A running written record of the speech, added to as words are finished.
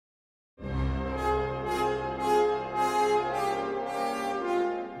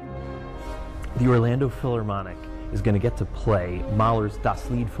The Orlando Philharmonic is going to get to play Mahler's Das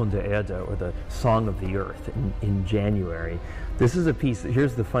Lied von der Erde, or the Song of the Earth, in January. This is a piece,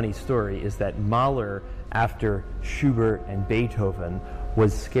 here's the funny story, is that Mahler, after Schubert and Beethoven,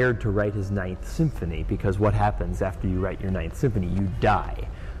 was scared to write his Ninth Symphony, because what happens after you write your Ninth Symphony? You die.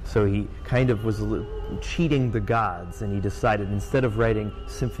 So he kind of was cheating the gods, and he decided instead of writing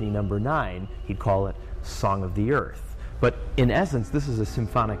Symphony Number 9, he'd call it Song of the Earth. But in essence, this is a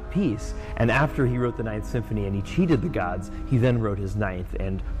symphonic piece, and after he wrote the Ninth Symphony and he cheated the gods, he then wrote his Ninth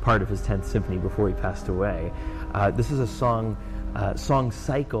and part of his 10th Symphony before he passed away. This is a song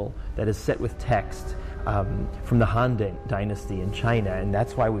cycle that is set with text from the Han Dynasty in China, and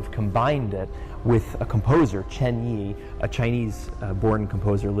that's why we've combined it with a composer, Chen Yi, a Chinese-born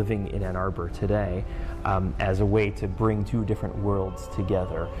composer living in Ann Arbor today, as a way to bring two different worlds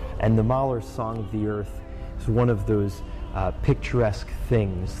together. And the Mahler Song of the Earth is one of those picturesque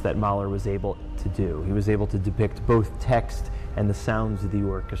things that Mahler was able to do. He was able to depict both text and the sounds of the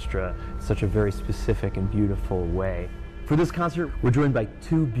orchestra in such a very specific and beautiful way. For this concert, we're joined by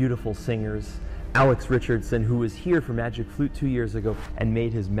two beautiful singers, Alex Richardson, who was here for Magic Flute 2 years ago and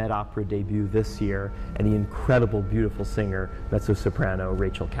made his Met Opera debut this year, and the incredible, beautiful singer, mezzo-soprano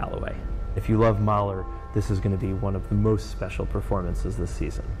Rachel Calloway. If you love Mahler, this is going to be one of the most special performances this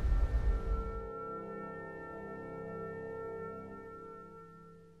season.